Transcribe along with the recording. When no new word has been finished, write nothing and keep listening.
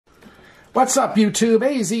What's up, YouTube?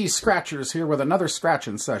 AZ Scratchers here with another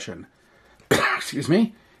scratching session. Excuse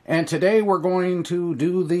me. And today we're going to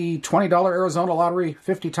do the $20 Arizona Lottery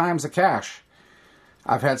 50 times the cash.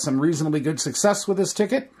 I've had some reasonably good success with this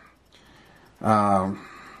ticket.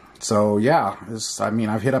 So yeah,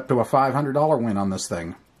 I've hit up to a $500 win on this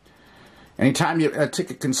thing. Anytime a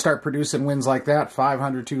ticket can start producing wins like that,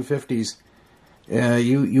 500, 250s,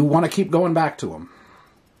 you want to keep going back to them.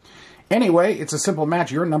 Anyway, it's a simple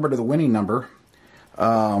match your number to the winning number.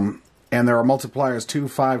 And there are multipliers 2,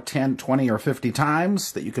 5, 10, 20, or 50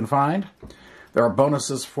 times that you can find. There are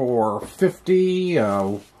bonuses for 50,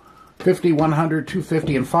 50, 100,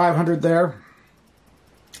 250, and 500 there.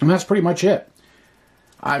 And that's pretty much it.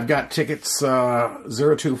 I've got tickets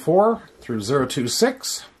 024 through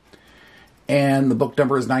 026. And the book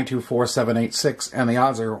number is 924786. And the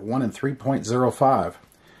odds are 1 in 3.05.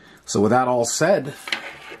 So with that all said,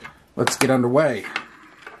 let's get underway.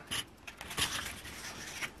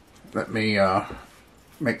 Let me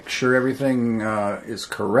make sure everything is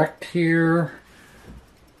correct here.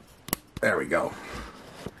 There we go.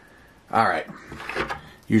 Alright.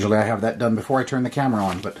 Usually I have that done before I turn the camera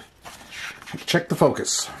on, but check the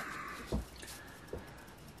focus.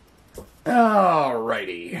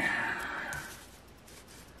 Alrighty.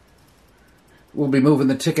 We'll be moving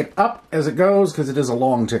the ticket up as it goes because it is a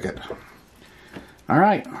long ticket.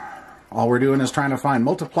 Alright. All we're doing is trying to find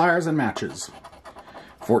multipliers and matches.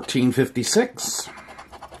 1456,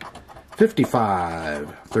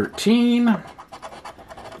 55, 13,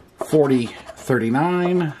 40,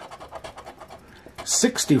 39,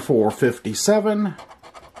 64, 57,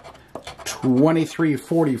 23,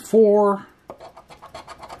 44,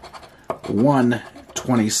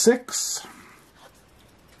 126,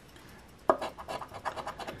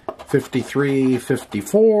 53,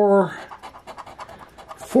 54,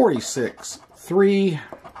 46, 3,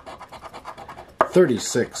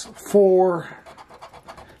 36, 4,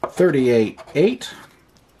 38, 8,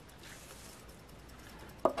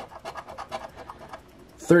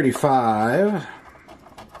 35,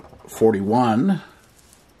 41,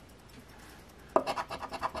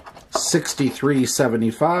 63,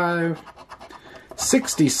 75,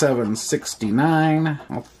 67, 69,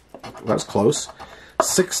 well, that's close,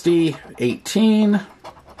 60, 18,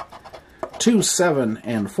 27,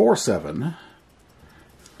 and 47,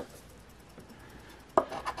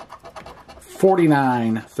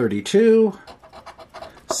 49, 32,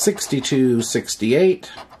 62,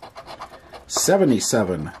 68,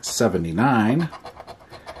 77, 79,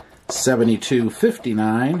 72,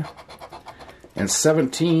 59, and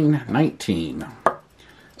 17, 19.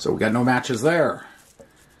 So we got no matches there.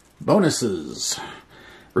 Bonuses.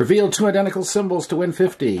 Reveal 2 identical symbols to win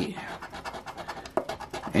 50.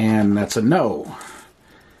 And that's a no.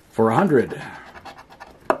 For 100.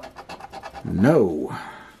 No.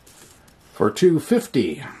 For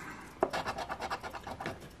 250.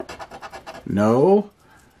 No.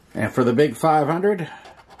 And for the big 500.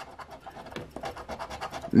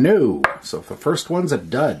 No. So the first one's a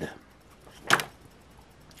dud.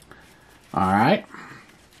 Alright.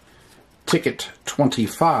 Ticket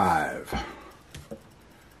 25.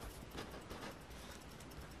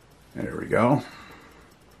 There we go.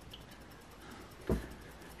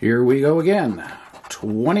 Here we go again.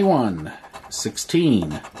 21,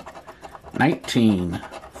 16, 19,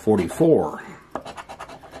 44,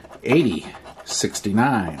 80,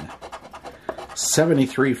 69,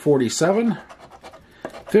 73, 47,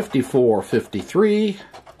 54, 53,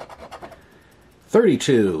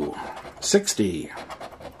 32, 60,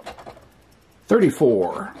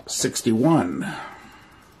 34, 61,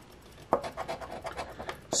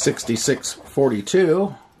 66,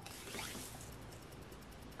 42,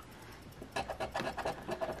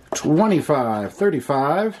 25,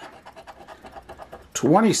 35,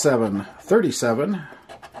 27, 37,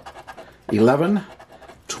 11,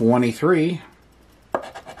 23,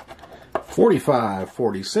 45,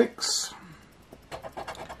 46,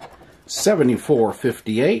 74,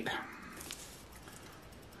 58,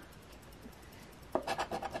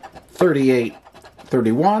 38,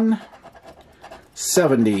 31,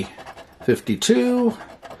 70, 52,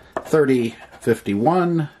 30,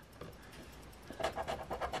 51,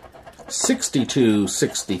 62,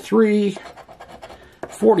 63,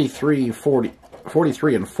 43,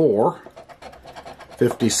 43 and 4,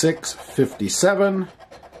 56, 57,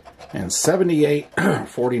 and 78,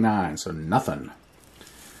 49, so nothing.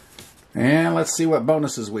 And let's see what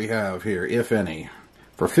bonuses we have here, if any.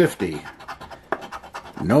 For 50,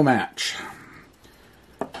 no match.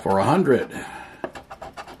 For 100,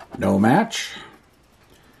 no match.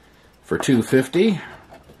 For 250,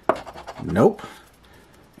 nope.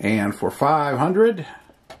 And for 500,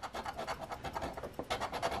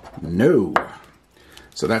 no.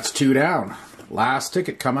 So that's 2 down. Last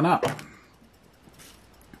ticket coming up.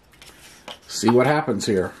 See what happens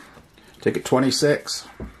here. Ticket 26.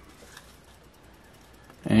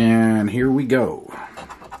 And here we go.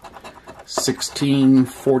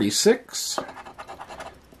 1646,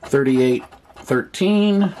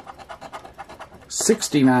 3813,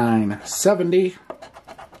 6970,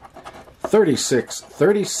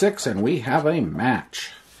 3636, and we have a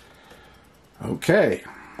match. Okay.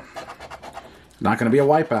 Not going to be a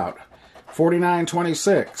wipeout.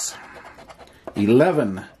 4926,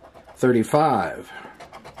 1135,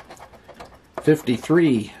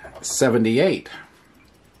 5378,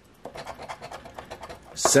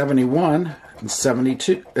 71 and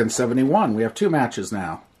 72 and 71. We have 2 matches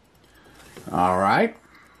now. All right.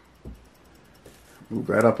 Move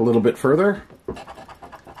that up a little bit further.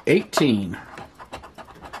 18,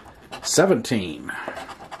 17,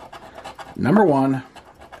 number 1,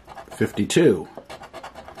 52,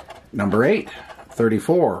 number 8,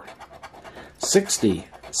 34, 60,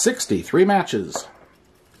 60, 3 matches.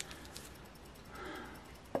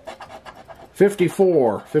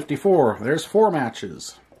 54, 54, there's 4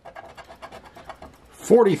 matches.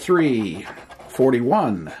 43,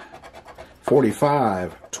 41,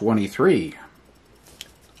 45, 23.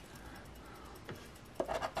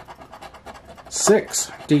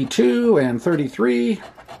 62 and 33,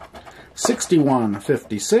 61,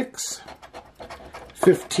 56,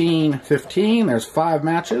 15, 15, there's 5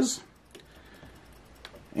 matches.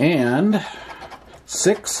 And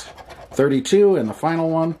 6, 32, and the final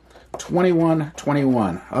one, 21,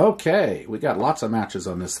 21. Okay, we got lots of matches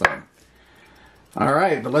on this thing. All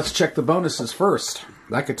right, but let's check the bonuses first.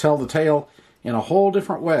 That could tell the tale in a whole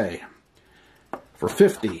different way. For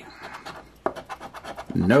 50,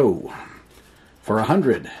 no. For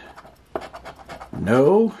 100,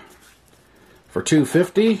 no. For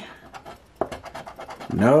 250,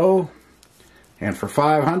 no. And for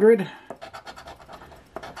 500,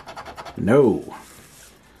 no.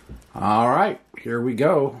 All right, here we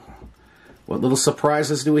go. What little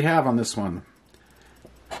surprises do we have on this one?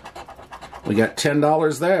 We got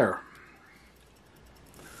 $10 there.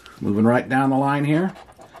 Moving right down the line here.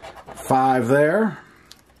 5 there.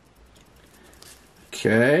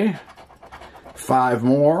 Okay. 5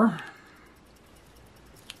 more.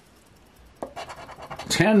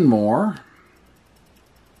 10 more.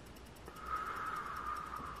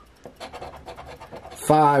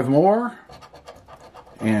 5 more.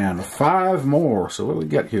 And 5 more. So what do we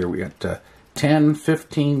get here? We got 10,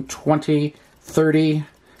 15, 20, 30,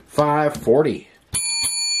 5, 40.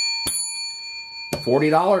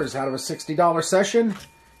 $40 out of a $60 session.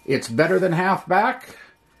 It's better than half back.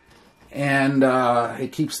 And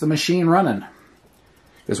it keeps the machine running.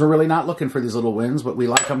 Because we're really not looking for these little wins, but we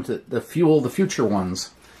like them to fuel the future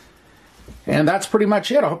ones. And that's pretty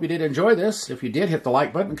much it. I hope you did enjoy this. If you did, hit the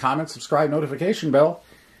like button, comment, subscribe, notification bell.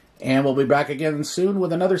 And we'll be back again soon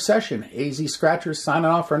with another session. AZ Scratchers signing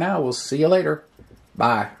off for now. We'll see you later.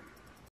 Bye.